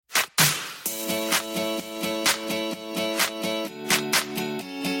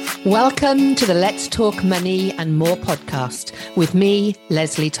Welcome to the Let's Talk Money and More podcast with me,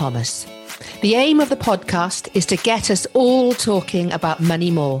 Leslie Thomas. The aim of the podcast is to get us all talking about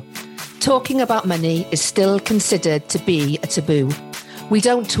money more. Talking about money is still considered to be a taboo. We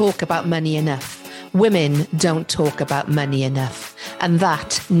don't talk about money enough. Women don't talk about money enough, and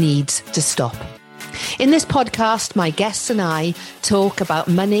that needs to stop. In this podcast, my guests and I talk about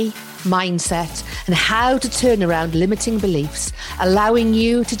money, mindset, and how to turn around limiting beliefs, allowing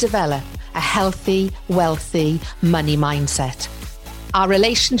you to develop a healthy, wealthy money mindset. Our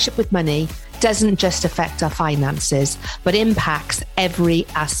relationship with money doesn't just affect our finances, but impacts every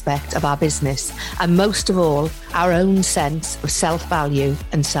aspect of our business, and most of all, our own sense of self-value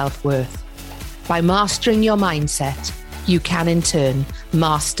and self-worth. By mastering your mindset, you can in turn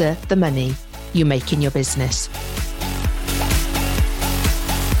master the money you make in your business.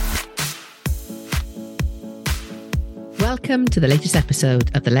 Welcome to the latest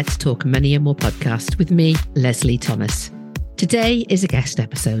episode of the Let's Talk Money and More podcast with me, Leslie Thomas. Today is a guest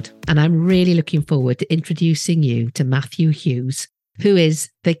episode, and I'm really looking forward to introducing you to Matthew Hughes, who is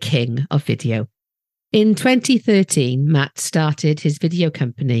the king of video. In 2013, Matt started his video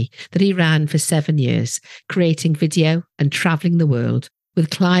company that he ran for 7 years, creating video and traveling the world with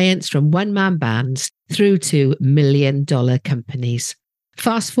clients from one-man bands through to million-dollar companies.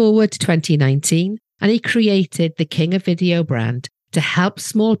 Fast forward to 2019, and he created the King of Video brand to help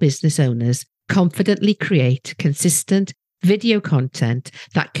small business owners confidently create consistent video content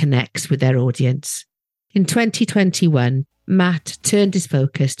that connects with their audience. In 2021, Matt turned his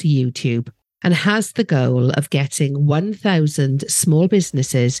focus to YouTube and has the goal of getting 1,000 small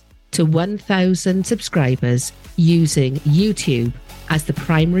businesses to 1,000 subscribers using YouTube as the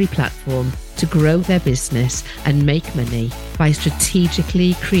primary platform to grow their business and make money by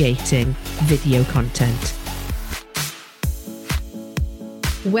strategically creating video content.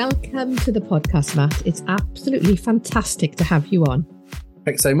 Welcome to the podcast, Matt. It's absolutely fantastic to have you on.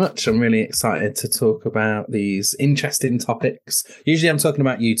 Thanks so much. I'm really excited to talk about these interesting topics. Usually I'm talking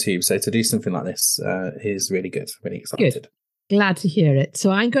about YouTube, so to do something like this is really good. Really excited. Good. Glad to hear it. So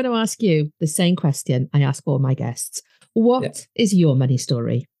I'm going to ask you the same question I ask all my guests. What is your money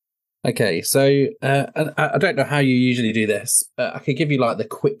story? Okay, so I don't know how you usually do this. I could give you like the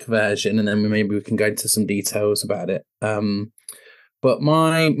quick version and then maybe we can go into some details about it. But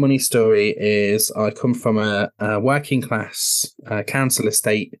my money story is I come from a working class council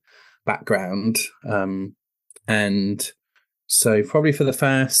estate background. And so probably for the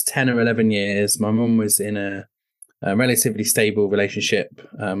first 10 or 11 years, my mum was in a relatively stable relationship.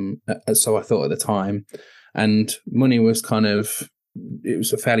 So I thought at the time. And money was it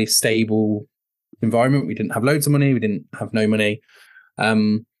was a fairly stable environment. We didn't have loads of money. We didn't have no money.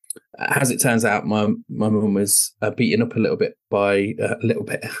 As it turns out, my mum was beaten up a little bit.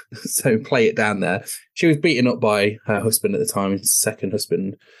 So play it down there. She was beaten up by her husband at the time, his second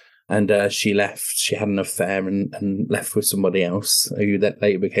husband. And she left. She had an affair and left with somebody else who that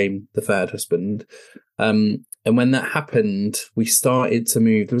later became the third husband. And when that happened, we started to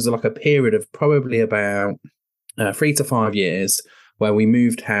move. There was like a period of probably about 3 to 5 years where we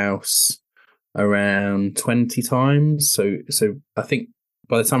moved house around 20 times. So I think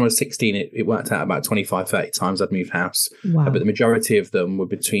by the time I was 16, it worked out about 25, 30 times I'd moved house. Wow. But the majority of them were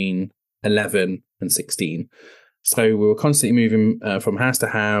between 11 and 16. So we were constantly moving from house to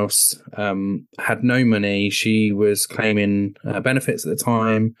house, had no money. She was claiming benefits at the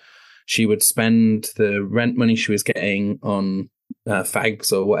time. She would spend the rent money she was getting on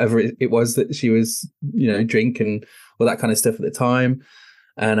fags or whatever it was that she was, drinking, all that kind of stuff at the time.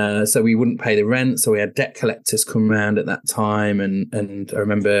 And so we wouldn't pay the rent. So we had debt collectors come around at that time. And I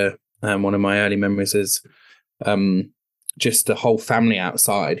remember one of my early memories is just the whole family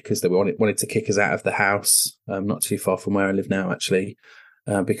outside because they wanted to kick us out of the house, not too far from where I live now, actually,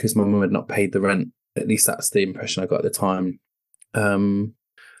 because my mum had not paid the rent. At least that's the impression I got at the time.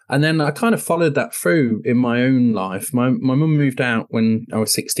 And then I kind of followed that through in my own life. My mum moved out when I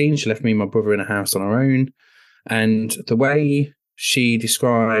was 16. She left me and my brother in a house on our own. And the way she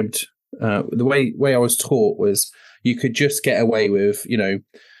described, the way I was taught was you could just get away with,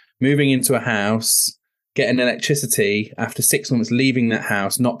 moving into a house, getting electricity after 6 months, leaving that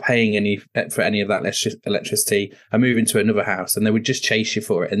house, not paying any for any of that electricity, and moving to another house, and they would just chase you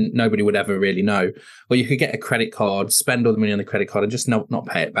for it, and nobody would ever really know. Or you could get a credit card, spend all the money on the credit card, and just not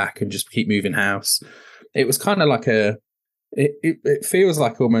pay it back, and just keep moving house. It was kind of like it feels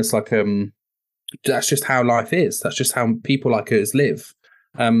like almost like that's just how life is. That's just how people like us live.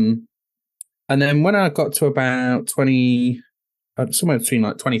 And then when I got to about 20, somewhere between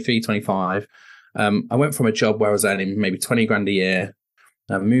like 23, 25. I went from a job where I was earning maybe 20 grand a year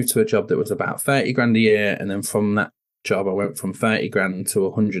I moved to a job that was about 30 grand a year. And then from that job, I went from 30 grand to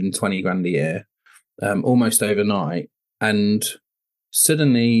 120 grand a year, almost overnight. And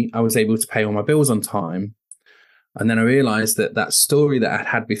suddenly I was able to pay all my bills on time. And then I realized that that story that I'd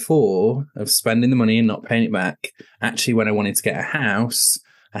had before of spending the money and not paying it back, actually, when I wanted to get a house,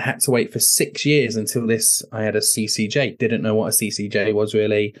 I had to wait for 6 years until I had a CCJ. Didn't know what a CCJ was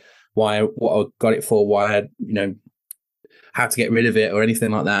really, what I got it for, why I had, how to get rid of it or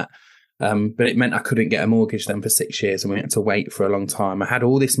anything like that. But it meant I couldn't get a mortgage then for 6 years, and we had to wait for a long time. I had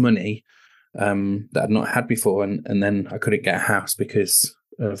all this money that I'd not had before, and then I couldn't get a house because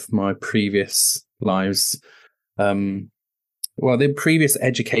of my previous lives. Well, the previous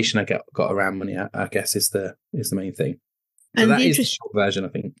education I got around money, I guess, is the main thing. So that is the short version, I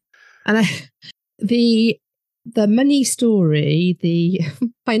think. And the money story, the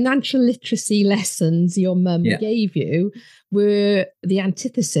financial literacy lessons your mum gave you were the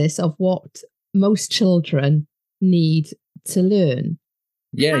antithesis of what most children need to learn.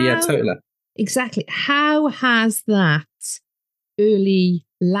 Yeah, totally. Exactly. How has that early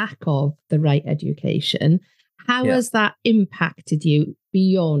lack of the right education, how has that impacted you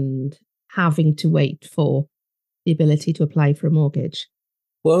beyond having to wait for the ability to apply for a mortgage?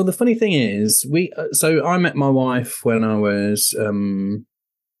 Well, the funny thing is, so I met my wife when I was,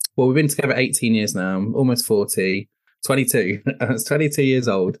 we've been together 18 years now, almost 40, 22. I was 22 years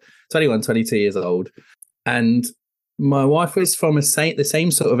old, 21, 22 years old. And my wife was from the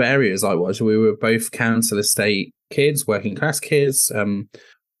same sort of area as I was. We were both council estate kids, working class kids.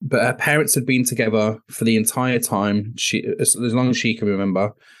 But her parents had been together for the entire time. As long as she can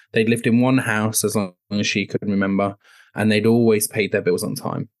remember, they'd lived in one house as long as she could remember, and they'd always paid their bills on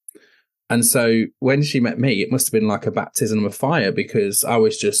time. And so when she met me, it must have been like a baptism of fire, because I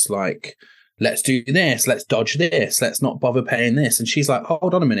was just like, let's do this, let's dodge this, let's not bother paying this. And she's like,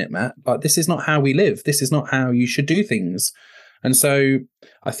 hold on a minute, Matt, like, this is not how we live. This is not how you should do things. And so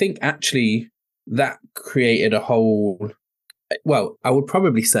I think actually that created a whole, well, I would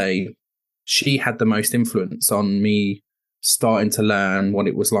probably say she had the most influence on me starting to learn what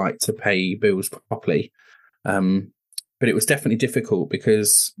it was like to pay bills properly. But it was definitely difficult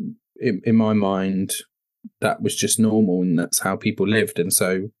because in my mind, that was just normal and that's how people lived. And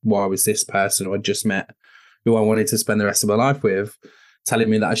so why was this person who I just met, who I wanted to spend the rest of my life with, telling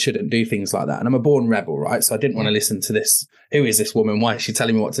me that I shouldn't do things like that? And I'm a born rebel, right? So I didn't want to listen to this. Who is this woman? Why is she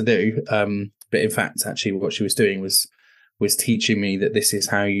telling me what to do? But in fact, actually what she was doing was teaching me that this is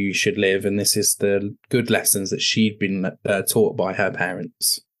how you should live, and this is the good lessons that she'd been taught by her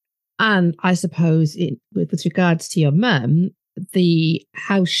parents. And I suppose with regards to your mum,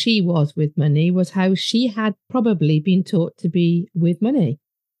 how she was with money was how she had probably been taught to be with money.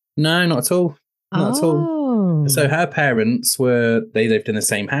 No, not at all. Not at all. So her parents they lived in the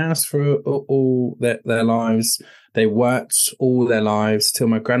same house for all their lives. They worked all their lives till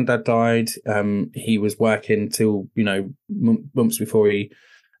my granddad died. He was working till, months before he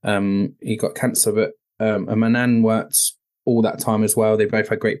got cancer. But and my nan worked all that time as well. They both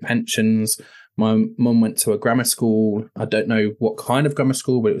had great pensions. My mum went to a grammar school. I don't know what kind of grammar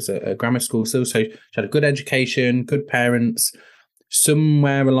school, but it was a grammar school still. So she had a good education, good parents.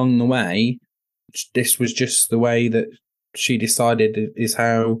 Somewhere along the way, this was just the way that she decided is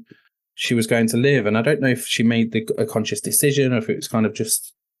how she was going to live. And I don't know if she made a conscious decision or if it was kind of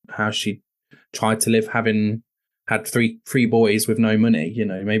just how she tried to live, having had three boys with no money.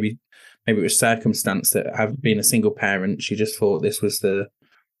 Maybe it was circumstance that, have been a single parent, she just thought this was the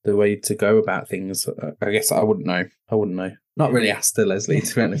way to go about things. I guess I wouldn't know. Not really asked her, Leslie,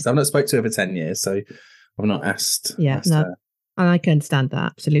 to be honest. I've not spoke to her for 10 years, so I've not asked her. And I can understand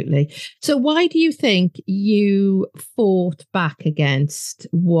that, absolutely. So why do you think you fought back against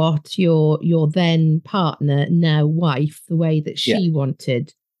what your then partner, now wife, the way that she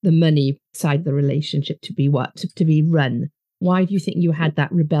wanted the money side of the relationship to be run? Why do you think you had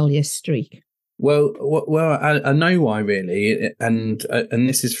that rebellious streak? Well, I know why, really, and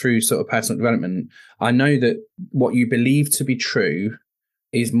this is through sort of personal development. I know that what you believe to be true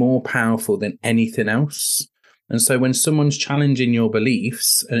is more powerful than anything else. And so when someone's challenging your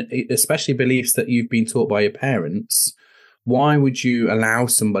beliefs, especially beliefs that you've been taught by your parents, why would you allow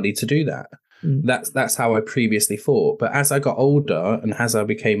somebody to do that? That's how I previously thought. But as I got older and as I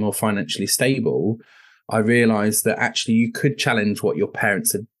became more financially stable, I realized that actually you could challenge what your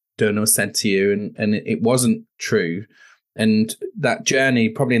parents had done or said to you, and it wasn't true. And that journey,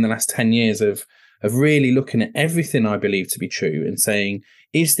 probably in the last 10 years of really looking at everything I believe to be true and saying,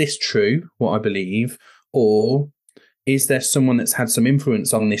 is this true, what I believe? Or is there someone that's had some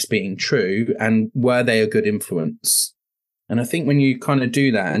influence on this being true? And were they a good influence? And I think when you kind of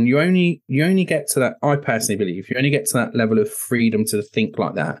do that, and you only get to that, I personally believe you only get to that level of freedom to think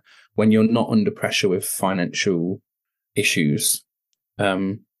like that when you're not under pressure with financial issues.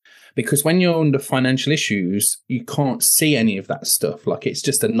 Because when you're under financial issues, you can't see any of that stuff. Like, it's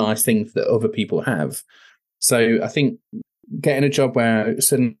just a nice thing that other people have. So I think getting a job where I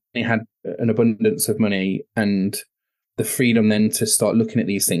suddenly had an abundance of money and the freedom then to start looking at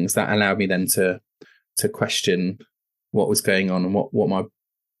these things, that allowed me then to question what was going on and what my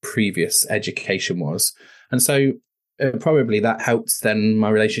previous education was. And so probably that helped then my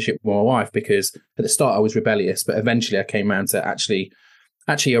relationship with my wife, because at the start I was rebellious, but eventually I came around to actually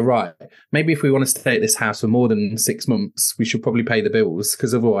you're right. Maybe if we want to stay at this house for more than 6 months, we should probably pay the bills,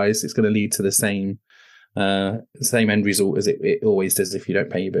 because otherwise it's going to lead to the same end result as it always does if you don't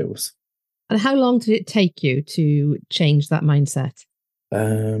pay your bills. And how long did it take you to change that mindset?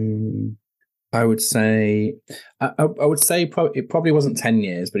 I would say it probably wasn't 10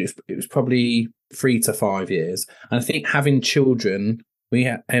 years, but it was probably 3 to 5 years. And I think having children, we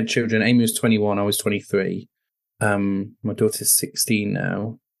had children. Amy was 21, I was 23. My daughter's 16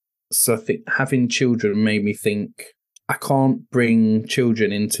 now. So I think having children made me think, I can't bring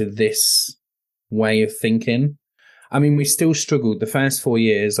children into this way of thinking. I mean, we still struggled. The first 4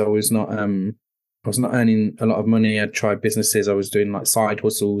 years, I was not earning a lot of money. I'd tried businesses. I was doing like side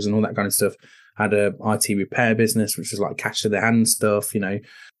hustles and all that kind of stuff. I had a IT repair business, which was like cash to the hand stuff,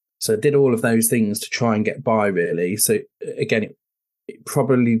 So I did all of those things to try and get by, really. So again, it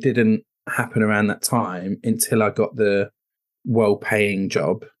probably didn't happen around that time until I got the well-paying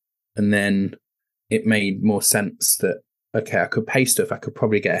job. And then it made more sense that, okay, I could pay stuff. I could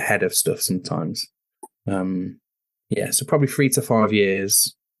probably get ahead of stuff sometimes. So probably 3 to 5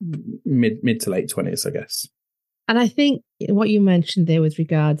 years, mid to late 20s, I guess. And I think what you mentioned there with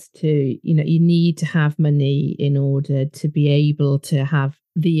regards to, you need to have money in order to be able to have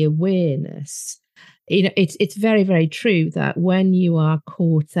the awareness. It's very, very true that when you are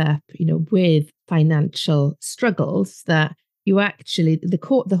caught up, with financial struggles, that you actually,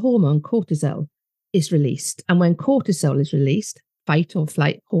 the hormone cortisol is released. And when cortisol is released, fight or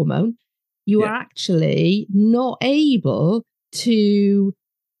flight hormone, you are actually not able to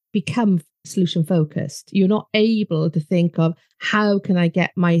become solution focused. You're not able to think of, how can I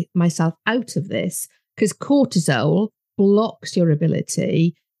get myself out of this? Because cortisol blocks your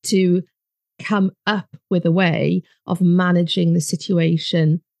ability to come up with a way of managing the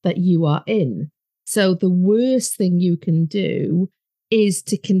situation that you are in. So the worst thing you can do is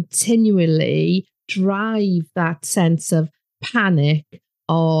to continually drive that sense of panic,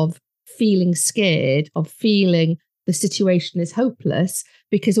 of feeling scared, of feeling the situation is hopeless,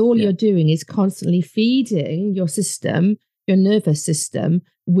 because all you're doing is constantly feeding your system, your nervous system,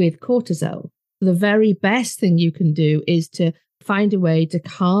 with cortisol. The very best thing you can do is to find a way to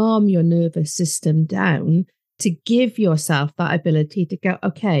calm your nervous system down, to give yourself that ability to go,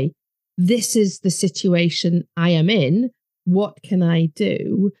 okay, this is the situation I am in. What can I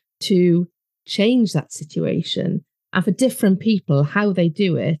do to change that situation? And for different people, how they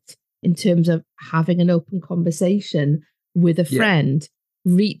do it in terms of having an open conversation with a friend,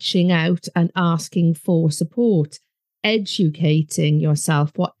 reaching out and asking for support, educating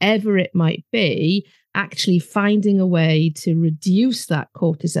yourself, whatever it might be, actually finding a way to reduce that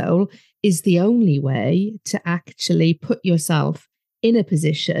cortisol is the only way to actually put yourself in a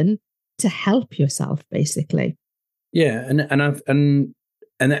position to help yourself, basically. Yeah, and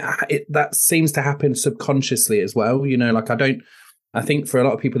that seems to happen subconsciously as well. I think for a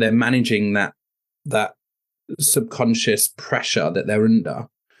lot of people, they're managing that subconscious pressure that they're under,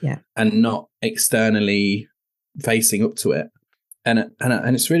 and not externally facing up to it. And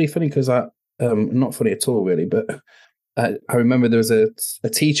it's really funny because not funny at all, really, but I remember there was a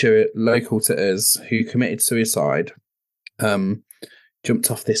teacher local to us who committed suicide, jumped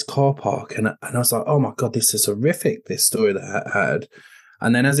off this car park, and I was like, oh my God, this is horrific, this story that I heard.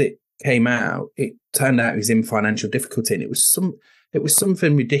 And then as it came out, it turned out he was in financial difficulty, and it was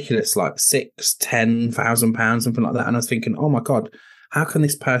something ridiculous, like £10,000, something like that. And I was thinking, oh my God, how can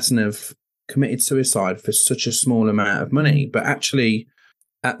this person have committed suicide for such a small amount of money? But actually,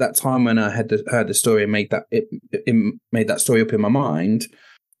 at that time when I had heard the story and made that story up in my mind,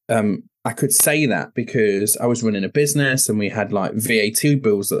 I could say that because I was running a business and we had like VAT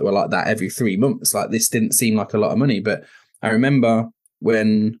bills that were like that every 3 months. Like, this didn't seem like a lot of money. But I remember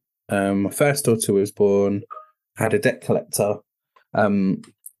when my first daughter was born, I had a debt collector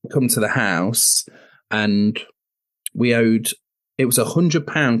come to the house, and we owed, it was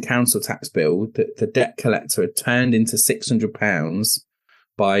 £100 council tax bill that the debt collector had turned into £600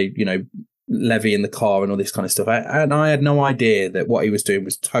 by, levy in the car and all this kind of stuff. And I had no idea that what he was doing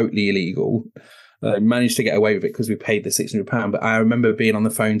was totally illegal. Managed to get away with it because we paid the £600. But I remember being on the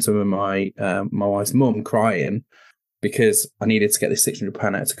phone to my wife's mum crying because I needed to get this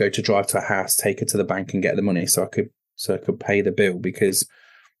 £600 out to drive to a house, take her to the bank and get the money so I could pay the bill, because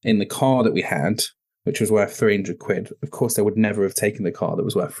in the car that we had, which was worth 300 quid, of course they would never have taken the car that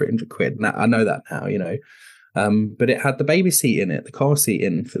was worth 300 quid. Now, I know that now, but it had the baby seat in it, the car seat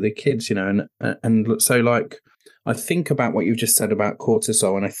in for the kids, and so like, I think about what you've just said about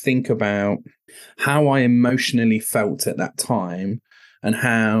cortisol, and I think about how I emotionally felt at that time and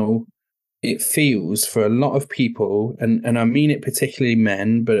how it feels for a lot of people, and I mean it particularly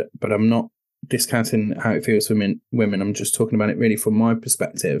men, but I'm not discounting how it feels for women. I'm just talking about it really from my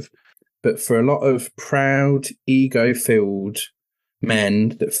perspective. But for a lot of proud, ego-filled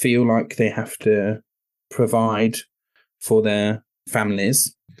men that feel like they have to provide for their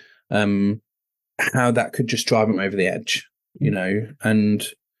families, how that could just drive them over the edge, and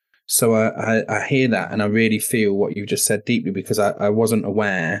so I hear that, and I really feel what you just said deeply, because I wasn't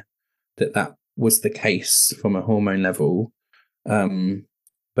aware that was the case from a hormone level,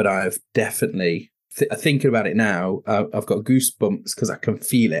 but I've definitely thinking about it now, I've got goosebumps because I can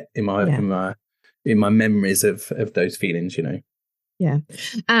feel it in my memories of those feelings, Yeah.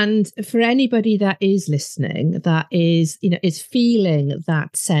 And for anybody that is listening, that is feeling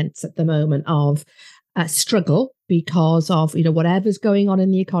that sense at the moment of struggle because of, whatever's going on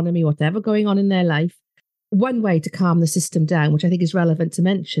in the economy, whatever going on in their life, one way to calm the system down, which I think is relevant to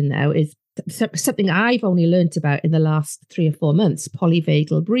mention now, is something I've only learnt about in the last 3 or 4 months: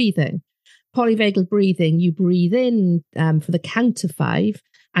 polyvagal breathing. Polyvagal breathing, you breathe in for the count of 5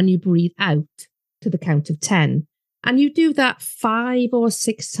 and you breathe out to the count of 10. And you do that 5 or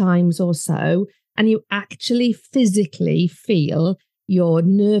 6 times or so, and you actually physically feel your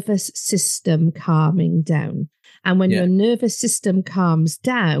nervous system calming down. And when your nervous system calms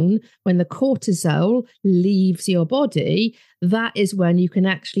down, when the cortisol leaves your body, that is when you can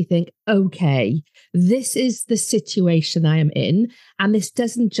actually think, okay, this is the situation I am in. And this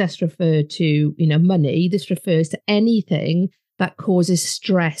doesn't just refer to, money. This refers to anything that causes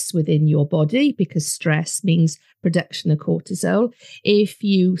stress within your body, because stress means production of cortisol. If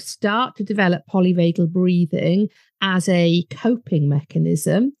you start to develop polyvagal breathing as a coping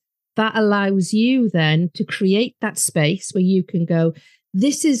mechanism, that allows you then to create that space where you can go,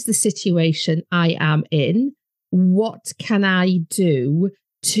 this is the situation I am in. What can I do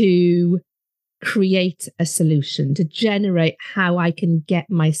to create a solution, to generate how I can get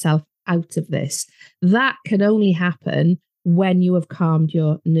myself out of this? That can only happen when you have calmed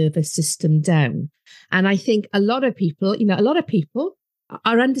your nervous system down. And I think a lot of people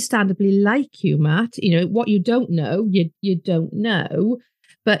are understandably like you, Matt. What you don't know, you don't know.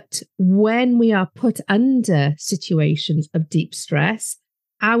 But when we are put under situations of deep stress,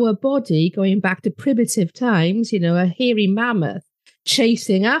 our body, going back to primitive times, a hairy mammoth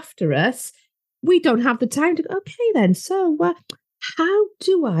chasing after us, we don't have the time to go, okay then, so how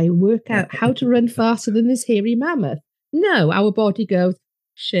do I work out how to run faster than this hairy mammoth? No, our body goes,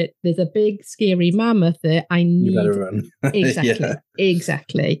 shit, there's a big scary mammoth there. I need... You better run.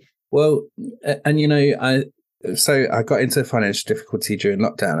 Exactly. Well, and I got into financial difficulty during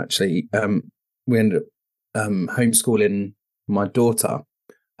lockdown, actually. We ended up homeschooling my daughter.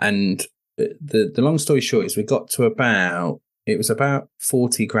 And the long story short is we got to about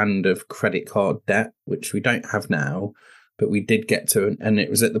 40 grand of credit card debt, which we don't have now, but we did get to. And it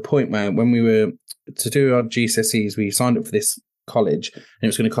was at the point where when we were to do our GCSEs, we signed up for this college and it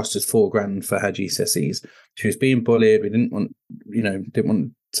was going to cost us 4 grand for her GCSEs. She was being bullied. We didn't want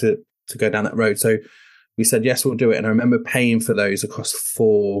to go down that road. So we said, yes, we'll do it. And I remember paying for those across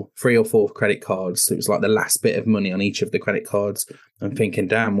 3 or 4 credit cards. It was like the last bit of money on each of the credit cards. I'm thinking,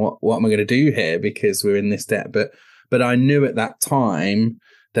 damn, what am I going to do here? Because we're in this debt. But I knew at that time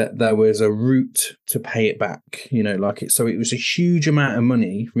that there was a route to pay it back, so it was a huge amount of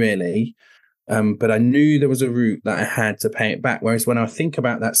money, really. But I knew there was a route that I had to pay it back. Whereas when I think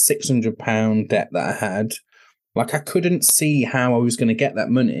about that £600 debt that I had, like, I couldn't see how I was going to get that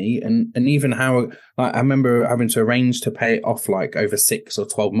money, and even how, like, I remember having to arrange to pay it off like over 6 or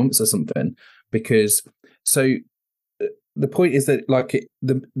 12 months or something. Because so the point is that, like,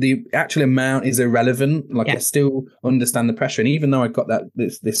 the actual amount is irrelevant. Like, I still understand the pressure, and even though I got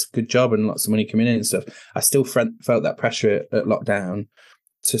this good job and lots of money coming in and stuff, I still felt that pressure at lockdown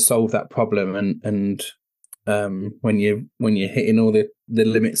to solve that problem. And when you're hitting all the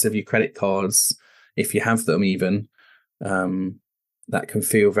limits of your credit cards, if you have them even, that can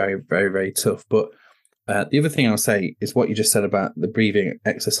feel very, very, very tough. But The other thing I'll say is what you just said about the breathing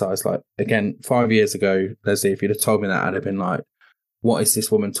exercise. Like, again, 5 years ago, Leslie, if you'd have told me that, I'd have been like, what is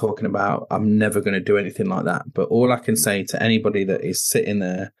this woman talking about? I'm never going to do anything like that. But all I can say to anybody that is sitting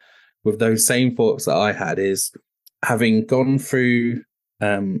there with those same thoughts that I had is, having gone through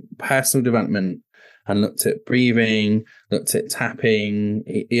personal development and looked at breathing, looked at tapping,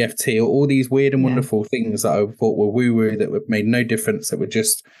 EFT, all these weird and wonderful things that I thought were woo-woo, that made no difference, that were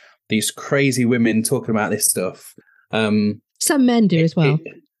just these crazy women talking about this stuff. Some men do as well.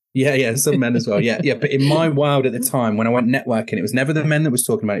 Some men as well. Yeah. But in my world at the time, when I went networking, it was never the men that was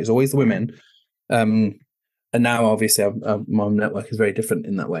talking about it. It was always the women. And now, obviously, my network is very different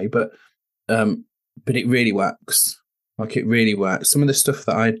in that way. But it really works. Like, it really works. Some of the stuff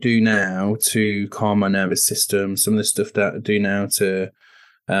that I do now to calm my nervous system, some of the stuff that I do now to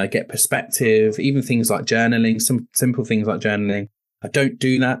get perspective, even things like journaling, some simple things like journaling. I don't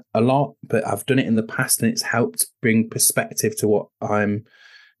do that a lot, but I've done it in the past, and it's helped bring perspective to what I'm,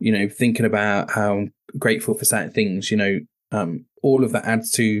 thinking about, how I'm grateful for certain things. All of that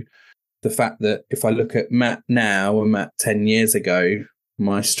adds to the fact that if I look at Matt now and Matt 10 years ago,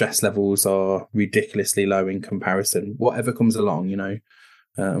 my stress levels are ridiculously low in comparison, whatever comes along,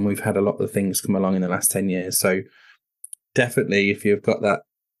 and we've had a lot of things come along in the last 10 years. So definitely, if you've got that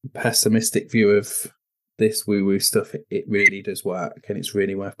pessimistic view of this woo-woo stuff, it really does work, and it's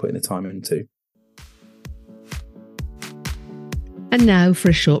really worth putting the time into. And now for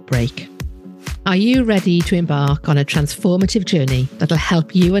a short break. Are you ready to embark on a transformative journey that'll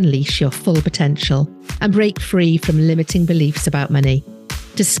help you unleash your full potential and break free from limiting beliefs about money?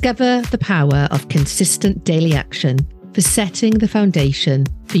 Discover the power of consistent daily action for setting the foundation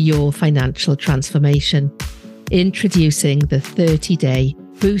for your financial transformation. Introducing the 30-day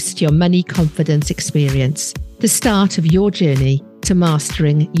Boost Your Money Confidence experience, the start of your journey to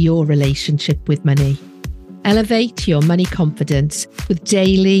mastering your relationship with money. Elevate your money confidence with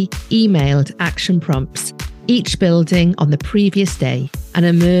daily emailed action prompts, each building on the previous day, and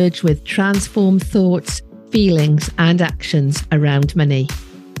emerge with transformed thoughts, feelings, and actions around money.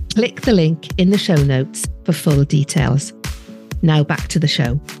 Click the link in the show notes for full details. Now back to the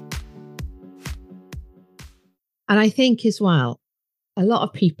show. And I think as well, a lot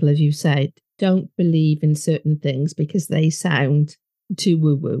of people, as you said, don't believe in certain things because they sound too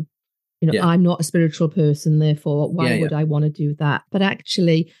woo-woo. I'm not a spiritual person, therefore, why would I want to do that? But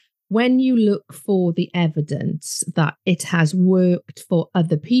actually, when you look for the evidence that it has worked for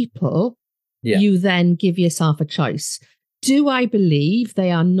other people, you then give yourself a choice. Do I believe they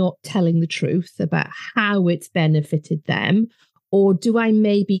are not telling the truth about how it's benefited them? Or do I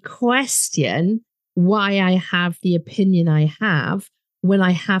maybe question why I have the opinion I have when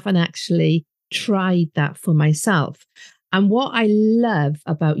I haven't actually tried that for myself? And what I love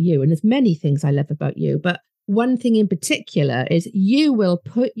about you, and there's many things I love about you, but one thing in particular is you will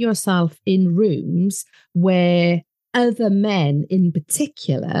put yourself in rooms where other men in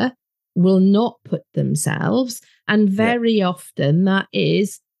particular will not put themselves. And very often that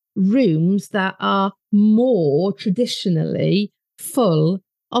is rooms that are more traditionally full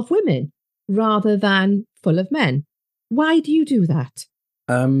of women rather than full of men. Why do you do that?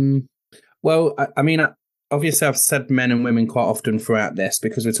 Well, I mean, obviously I've said men and women quite often throughout this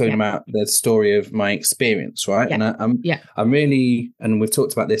because we're talking about the story of my experience, right? Yeah. And I'm really, and we've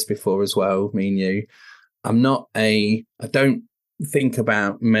talked about this before as well, me and you, I don't think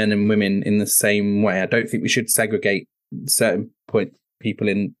about men and women in the same way. I don't think we should segregate certain people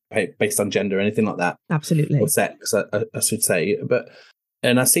in based on gender or anything like that. Absolutely. Or sex, I should say.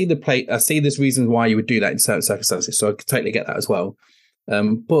 And I see there's reasons why you would do that in certain circumstances. So I totally get that as well.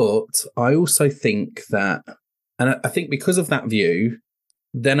 But I also think that, and I think because of that view,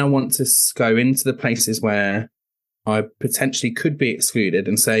 then I want to go into the places where I potentially could be excluded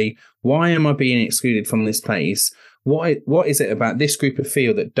and say, why am I being excluded from this place? What is it about this group of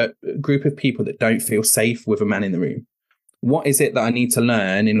people that don't feel safe with a man in the room? What is it that I need to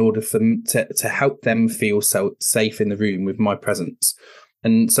learn in order for them to help them feel so safe in the room with my presence?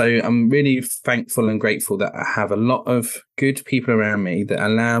 And so I'm really thankful and grateful that I have a lot of good people around me that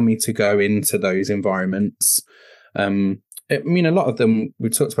allow me to go into those environments. I mean, a lot of them, we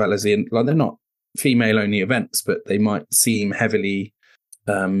talked about, Leslie, and like, they're not female-only events, but they might seem heavily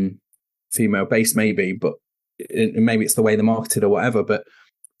female-based maybe, but maybe it's the way they're marketed or whatever. But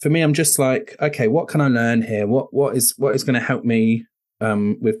for me, I'm just like, okay, what can I learn here? What is going to help me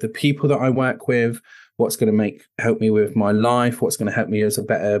with the people that I work with? What's going to help me with my life? What's going to help me as a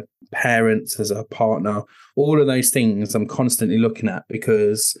better parent, as a partner? All of those things I'm constantly looking at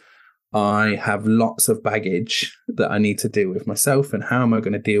because I have lots of baggage that I need to deal with myself. And how am I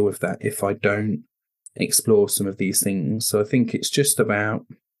going to deal with that if I don't explore some of these things. So I think it's just about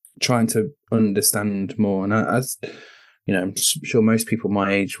trying to understand more. And as you know, I'm sure most people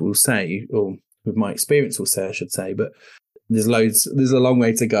my age will say, or with my experience will say, I should say, but there's a long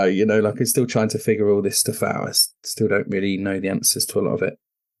way to go, like I'm still trying to figure all this stuff out. I still don't really know the answers to a lot of it.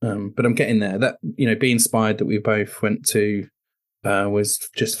 But I'm getting there. That, Be Inspired that we both went to was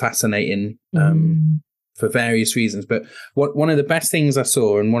just fascinating for various reasons. But one of the best things I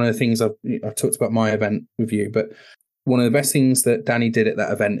saw, and one of the things I've talked about my event with you, but one of the best things that Danny did at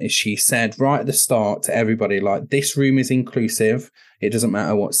that event is she said right at the start to everybody, like, this room is inclusive. It doesn't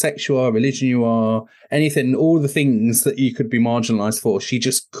matter what sex you are, religion you are, anything, all the things that you could be marginalized for. She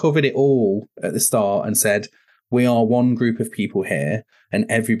just covered it all at the start and said, we are one group of people here and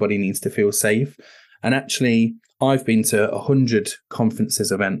everybody needs to feel safe. And actually, I've been to 100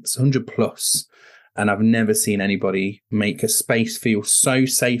 conferences, events, 100 plus, and I've never seen anybody make a space feel so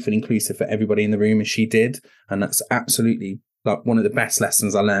safe and inclusive for everybody in the room as she did. And that's absolutely like one of the best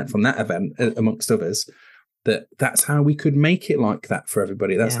lessons I learned from that event, amongst others, that's how we could make it like that for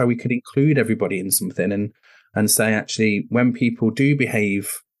everybody. That's how we could include everybody in something and say, actually, when people do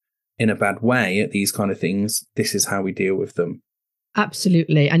behave in a bad way at these kind of things, this is how we deal with them.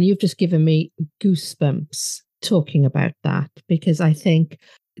 Absolutely. And you've just given me goosebumps talking about that, because I think,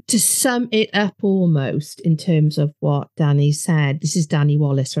 to sum it up almost in terms of what Danny said, this is Danny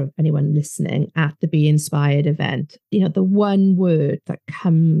Wallace, for anyone listening, at the Be Inspired event. The one word that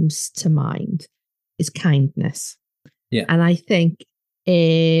comes to mind is kindness. Yeah. And I think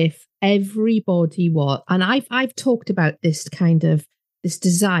if everybody and I've talked about this kind of this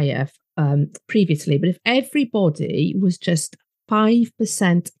desire previously, but if everybody was just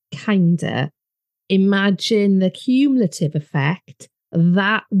 5% kinder, imagine the cumulative effect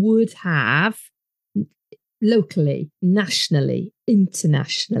that would have locally, nationally,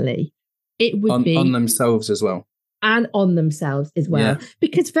 internationally. It would be on themselves as well. And on themselves as well. Yeah.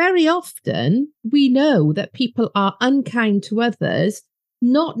 Because very often we know that people are unkind to others,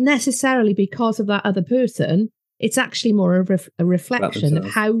 not necessarily because of that other person. It's actually more a reflection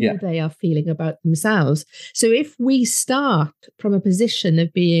of how they are feeling about themselves. So if we start from a position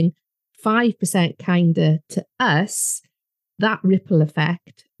of being 5% kinder to us, that ripple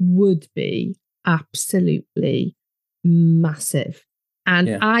effect would be absolutely massive.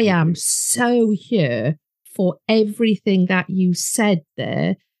 And I am so here for everything that you said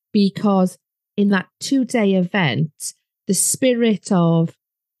there, because in that 2-day event, the spirit of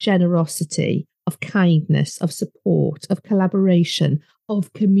generosity, of kindness, of support, of collaboration,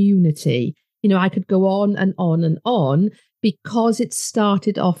 of community, I could go on and on and on, because it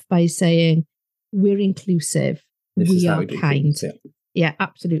started off by saying, we're inclusive. We are kind. Things, yeah,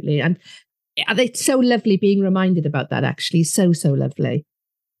 absolutely. And it's so lovely being reminded about that, actually. So lovely.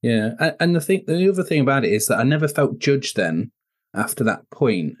 Yeah. And the other thing about it is that I never felt judged then after that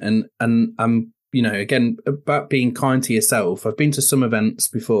point. And I'm, again, about being kind to yourself. I've been to some events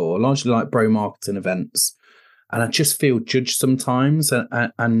before, largely like bro marketing events, and I just feel judged sometimes.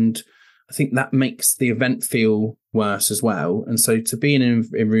 And I think that makes the event feel worse as well. And so to be in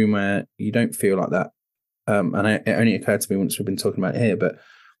a room where you don't feel like that, and it only occurred to me once we've been talking about it here, but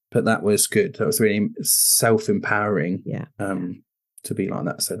that was good. That was really self-empowering. Yeah. To be like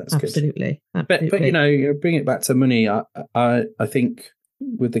that, so that's absolutely. Good. But bring it back to money. I think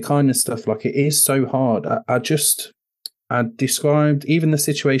with the kindness stuff, like, it is so hard. I described even the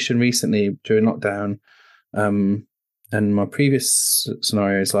situation recently during lockdown, and my previous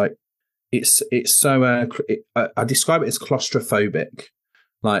scenarios, like it's so. I describe it as claustrophobic.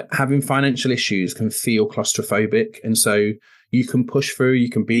 Like, having financial issues can feel claustrophobic, and so you can push through, you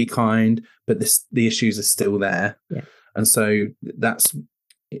can be kind, but the issues are still there. Yeah. And so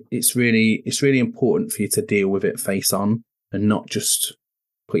it's really important for you to deal with it face on and not just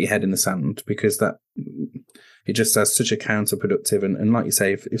put your head in the sand, because that it just has such a counterproductive. And like you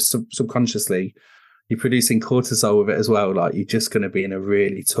say, if subconsciously you're producing cortisol with it as well, like, you're just going to be in a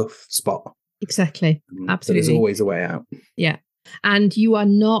really tough spot. Exactly. Absolutely. There's always a way out. Yeah. And you are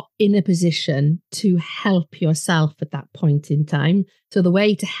not in a position to help yourself at that point in time. So the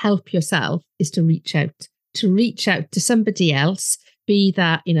way to help yourself is to reach out to somebody else, be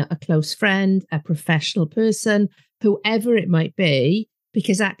that, a close friend, a professional person, whoever it might be,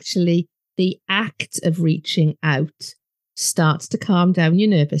 because actually the act of reaching out starts to calm down your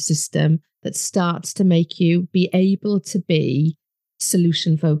nervous system, that starts to make you be able to be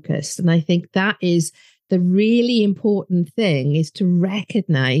solution focused. And I think that is the really important thing, is to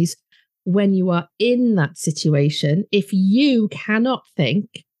recognize when you are in that situation, if you cannot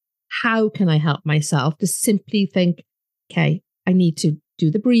think, how can I help myself, to simply think, okay, I need to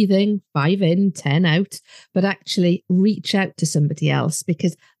do the breathing, 5 in, 10 out, but actually reach out to somebody else,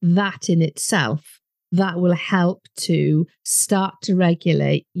 because that in itself, that will help to start to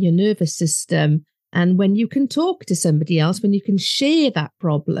regulate your nervous system. And when you can talk to somebody else, when you can share that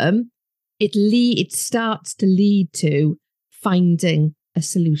problem, it starts to lead to finding a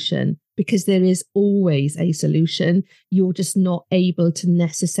solution, because there is always a solution. You're just not able to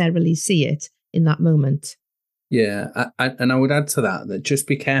necessarily see it in that moment. Yeah. And I would add to that just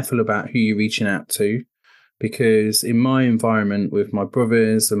be careful about who you're reaching out to, because in my environment with my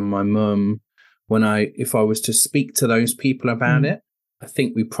brothers and my mum, if I was to speak to those people about it, I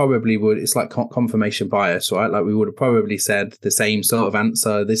think we probably would. It's like confirmation bias, right? Like we would have probably said the same sort of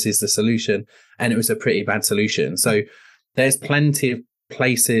answer. This is the solution. And it was a pretty bad solution. So there's plenty of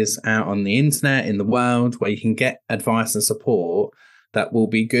places out on the internet in the world where you can get advice and support that will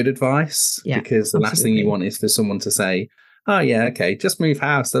be good advice, because the last thing you want is for someone to say, oh yeah, okay, just move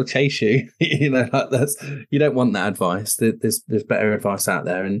house, they'll chase you. You know, like you don't want that advice. There's better advice out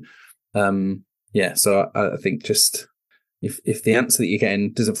there. And so I think just if the answer that you're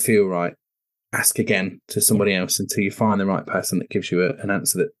getting doesn't feel right, ask again to somebody else until you find the right person that gives you an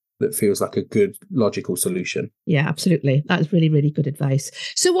answer that feels like a good, logical solution. Yeah, absolutely. That's really, really good advice.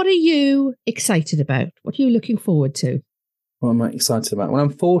 So what are you excited about? What are you looking forward to? What am I excited about? Well,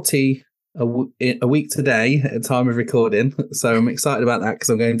 I'm 40 a week today at the time of recording. So I'm excited about that because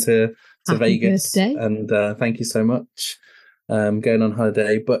I'm going to Happy Vegas. Birthday. And thank you so much. Going on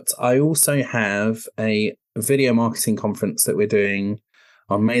holiday. But I also have a video marketing conference that we're doing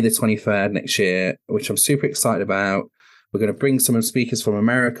on May the 23rd next year, which I'm super excited about. We're going to bring some of the speakers from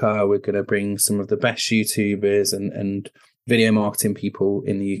America. We're going to bring some of the best YouTubers and video marketing people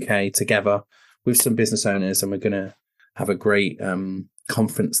in the UK together with some business owners. And we're going to have a great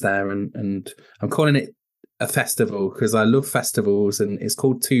conference there. And I'm calling it a festival because I love festivals, and it's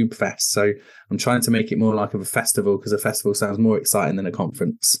called Tube Fest. So I'm trying to make it more like a festival, because a festival sounds more exciting than a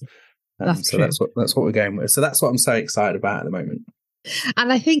conference. That's so true. That's what we're going with. So that's what I'm so excited about at the moment.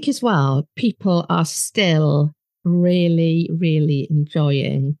 And I think as well, people are still really, really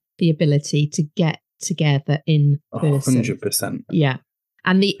enjoying the ability to get together in person. 100%. Yeah.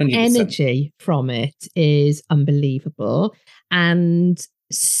 And the 100%. energy from it is unbelievable. And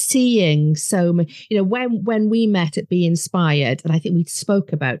seeing so many, when we met at Be Inspired, and I think we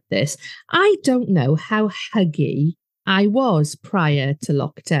spoke about this, I don't know how huggy I was prior to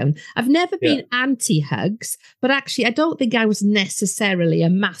lockdown. I've never been anti-hugs, but actually I don't think I was necessarily a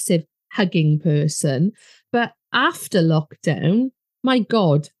massive hugging person. But after lockdown, my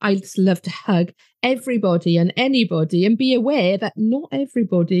God, I just love to hug everybody and anybody, and be aware that not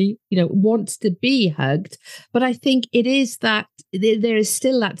everybody, wants to be hugged. But I think it is that there is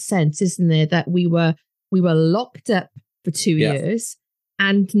still that sense, isn't there, that we were locked up for 2 years.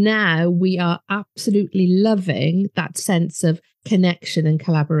 And now we are absolutely loving that sense of connection and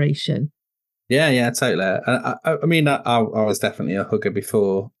collaboration. Yeah, totally. I mean, I was definitely a hugger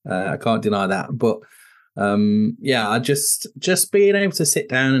before. I can't deny that. But I just being able to sit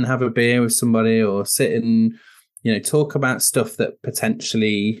down and have a beer with somebody, or sit and talk about stuff that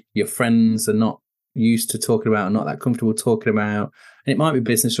potentially your friends are not used to talking about, or not that comfortable talking about, and it might be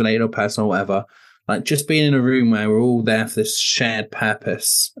business related or personal, or whatever. Like just being in a room where we're all there for this shared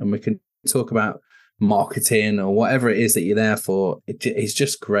purpose, and we can talk about marketing or whatever it is that you're there for. It's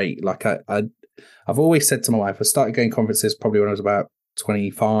just great. Like I've always said to my wife, I started going conferences probably when I was about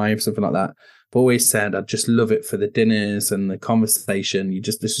 25, something like that. I've always said I just love it for the dinners and the conversation.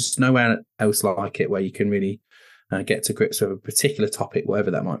 There's just nowhere else like it where you can really get to grips with a particular topic,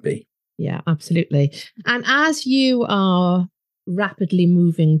 whatever that might be. Yeah, absolutely. And as you are rapidly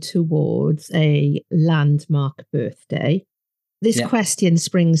moving towards a landmark birthday, this question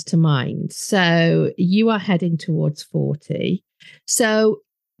springs to mind. So you are heading towards 40. So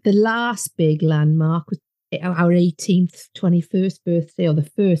the last big landmark was our 18th, 21st birthday, or the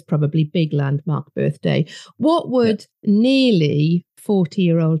first probably big landmark birthday. What would nearly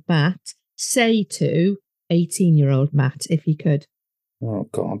 40-year-old Matt say to 18-year-old Matt if he could? Oh,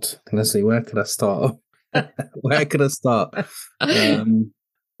 God. Leslie, where could I start? Where could I start?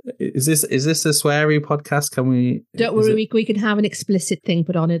 Is this a sweary podcast? Can we? Don't worry, we can have an explicit thing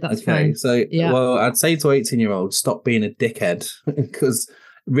put on it. That's fine. So, well, I'd say to 18-year-olds, stop being a dickhead, because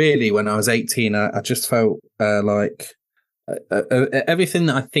really, when I was 18, I just felt like everything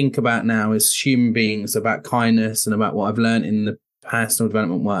that I think about now as human beings, about kindness and about what I've learned in the personal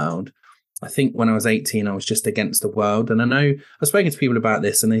development world. I think when I was 18, I was just against the world. And I know I've spoken to people about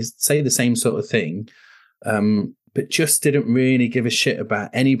this, and they say the same sort of thing. But just didn't really give a shit about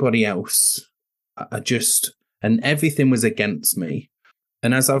anybody else. And everything was against me.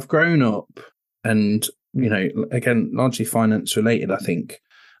 And as I've grown up and, again, largely finance related, I think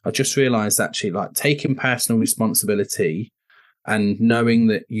I just realized actually like taking personal responsibility and knowing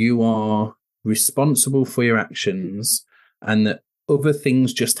that you are responsible for your actions and that other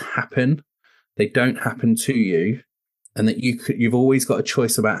things just happen. They don't happen to you, and that you've always got a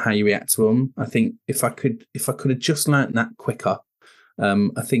choice about how you react to them. I think if I could have just learnt that quicker,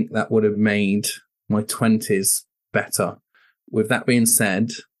 I think that would have made my 20s better. With that being said,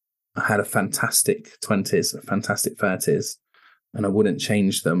 I had a fantastic 20s, a fantastic 30s, and I wouldn't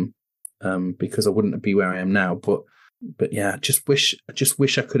change them because I wouldn't be where I am now. But yeah, I just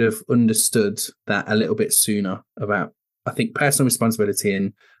wish I could have understood that a little bit sooner about, I think, personal responsibility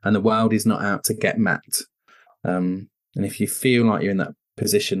and the world is not out to get Matt. And if you feel like you're in that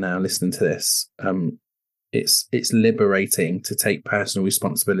position now, listening to this, it's liberating to take personal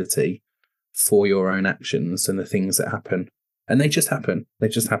responsibility for your own actions and the things that happen. And they just happen. They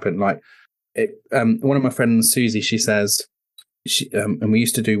just happen. Like one of my friends, Susie, she says, and we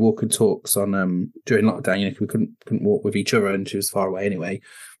used to do walk and talks on during lockdown. We couldn't walk with each other, and she was far away anyway.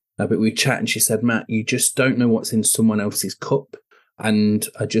 But we'd chat, and she said, "Matt, you just don't know what's in someone else's cup." And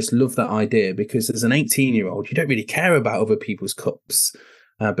I just love that idea, because as an 18-year-old, you don't really care about other people's cups.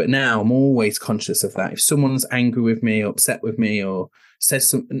 But now I'm always conscious of that. If someone's angry with me, or upset with me, or says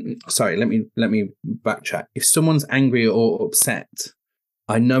something, sorry, let me backtrack. If someone's angry or upset,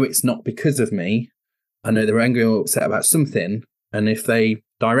 I know it's not because of me. I know they're angry or upset about something. And if they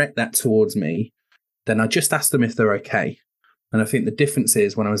direct that towards me, then I just ask them if they're okay. And I think the difference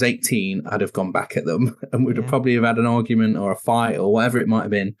is, when I was 18, I'd have gone back at them and would have probably have had an argument or a fight or whatever it might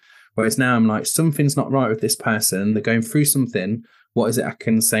have been. Whereas now I'm like, something's not right with this person. They're going through something. What is it I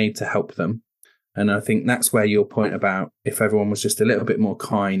can say to help them? And I think that's where your point about if everyone was just a little bit more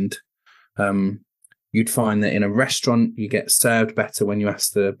kind, you'd find that in a restaurant, you get served better when you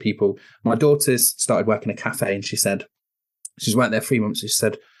ask the people. My daughter's started working in a cafe, and she said, she's worked there 3 months. She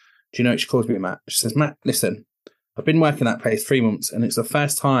said, do you know what she calls me, Matt? She says, Matt, listen, I've been working that place 3 months, and it's the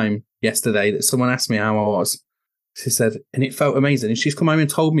first time yesterday that someone asked me how I was. She said, and it felt amazing. And she's come home and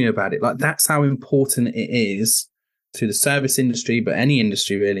told me about it. Like, that's how important it is to the service industry, but any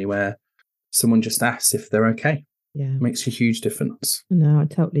industry really, where someone just asks if they're okay. Yeah. It makes a huge difference. No, I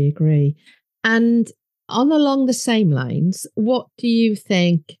totally agree. And along the same lines, what do you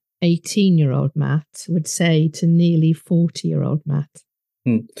think 18-year-old Matt would say to nearly 40-year-old Matt?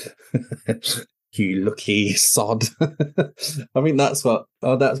 You lucky sod. I think that's what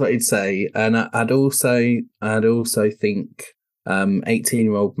he'd say. And I'd also think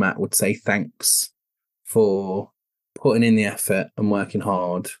 18-year-old Matt would say thanks for putting in the effort and working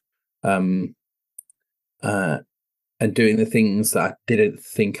hard, and doing the things that I didn't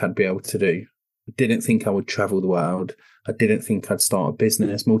think I'd be able to do. I didn't think I would travel the world. I didn't think I'd start a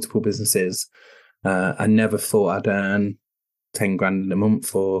business, multiple businesses. I never thought I'd earn 10 grand a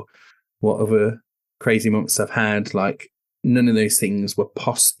month or what other crazy months I've had. Like, none of those things were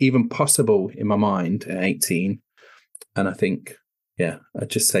even possible in my mind at 18. And I think, yeah, I'd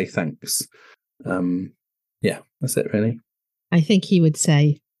just say thanks. Yeah, that's it really. I think he would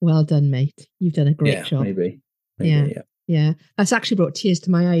say, well done, mate. You've done a great job. Maybe. Yeah. That's actually brought tears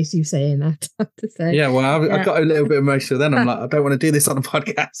to my eyes, you saying that, I have to say. Yeah, well, I got a little bit emotional then. I'm like, I don't want to do this on a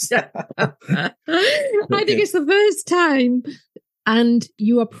podcast. I think it's the first time. And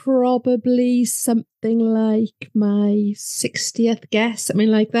you are probably something like my 60th guest, something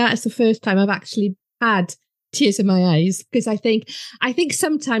like that. It's the first time I've actually had tears in my eyes, because I think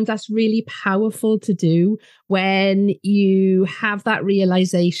sometimes that's really powerful to do when you have that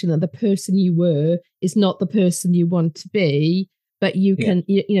realization that the person you were is not the person you want to be, but you can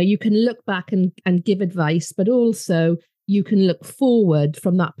you can look back and give advice, but also you can look forward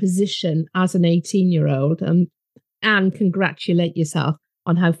from that position as an 18-year-old and congratulate yourself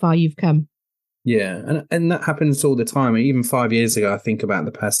on how far you've come. Yeah, and that happens all the time. Even 5 years ago, I think about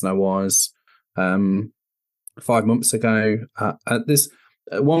the person I was 5 months ago. There's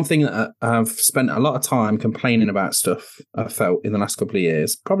one thing that I've spent a lot of time complaining about stuff I felt in the last couple of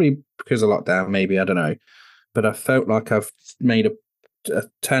years, probably because of lockdown, maybe, I don't know. But I felt like I've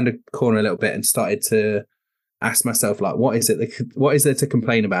turned a corner a little bit and started to ask myself, like, what is there to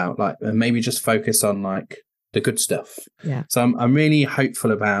complain about? Like, and maybe just focus on like the good stuff. Yeah. So I'm really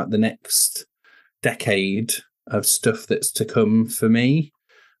hopeful about the next decade of stuff that's to come for me,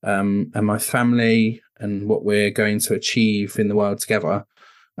 and my family, and what we're going to achieve in the world together.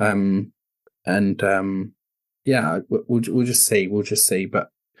 Yeah, we'll just see. But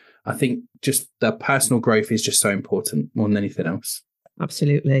I think just the personal growth is just so important more than anything else.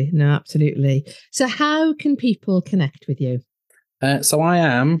 Absolutely. No, absolutely. So how can people connect with you? So I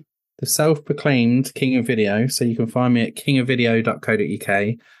am the self-proclaimed king of video. So you can find me at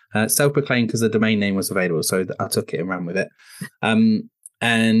kingofvideo.co.uk. Self-proclaimed because the domain name was available, so I took it and ran with it.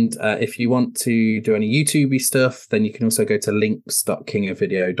 And if you want to do any YouTube-y stuff, then you can also go to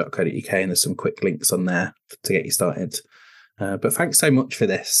links.kingofvideo.co.uk, and there's some quick links on there to get you started. But thanks so much for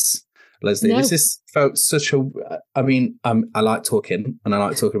this, Leslie. No. This has felt such a... I mean, I like talking, and I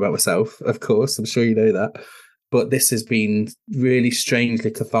like talking about myself, of course. I'm sure you know that. But this has been really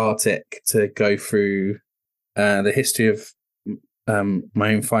strangely cathartic to go through the history of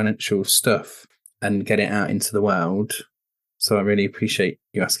my own financial stuff and get it out into the world. So I really appreciate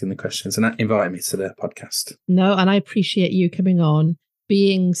you asking the questions and inviting me to the podcast. No, and I appreciate you coming on,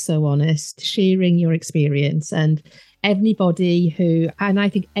 being so honest, sharing your experience, and everybody and I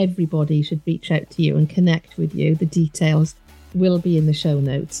think everybody should reach out to you and connect with you. The details will be in the show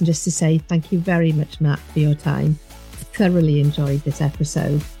notes. And just to say thank you very much, Matt, for your time. Thoroughly enjoyed this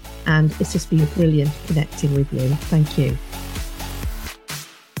episode, and it's just been brilliant connecting with you. Thank you.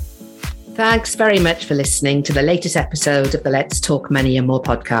 Thanks very much for listening to the latest episode of the Let's Talk Money and More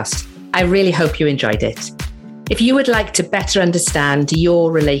podcast. I really hope you enjoyed it. If you would like to better understand your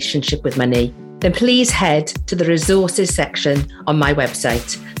relationship with money, then please head to the resources section on my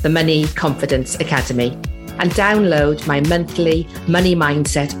website, the Money Confidence Academy, and download my monthly money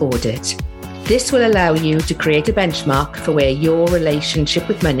mindset audit. This will allow you to create a benchmark for where your relationship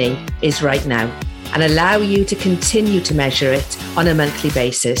with money is right now, and allow you to continue to measure it on a monthly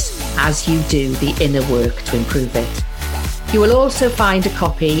basis as you do the inner work to improve it. You will also find a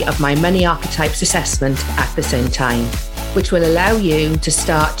copy of my Money Archetypes assessment at the same time, which will allow you to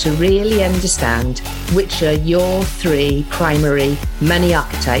start to really understand which are your 3 primary money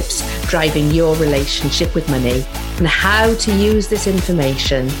archetypes driving your relationship with money, and how to use this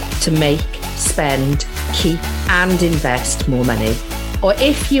information to make, spend, keep, and invest more money. Or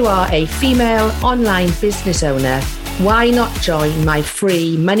if you are a female online business owner, why not join my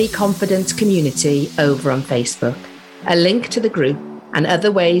free Money Confidence community over on Facebook? A link to the group and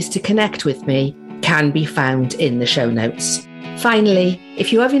other ways to connect with me can be found in the show notes. Finally,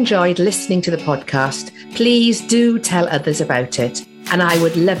 if you have enjoyed listening to the podcast, please do tell others about it, and I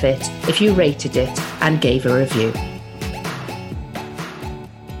would love it if you rated it and gave a review.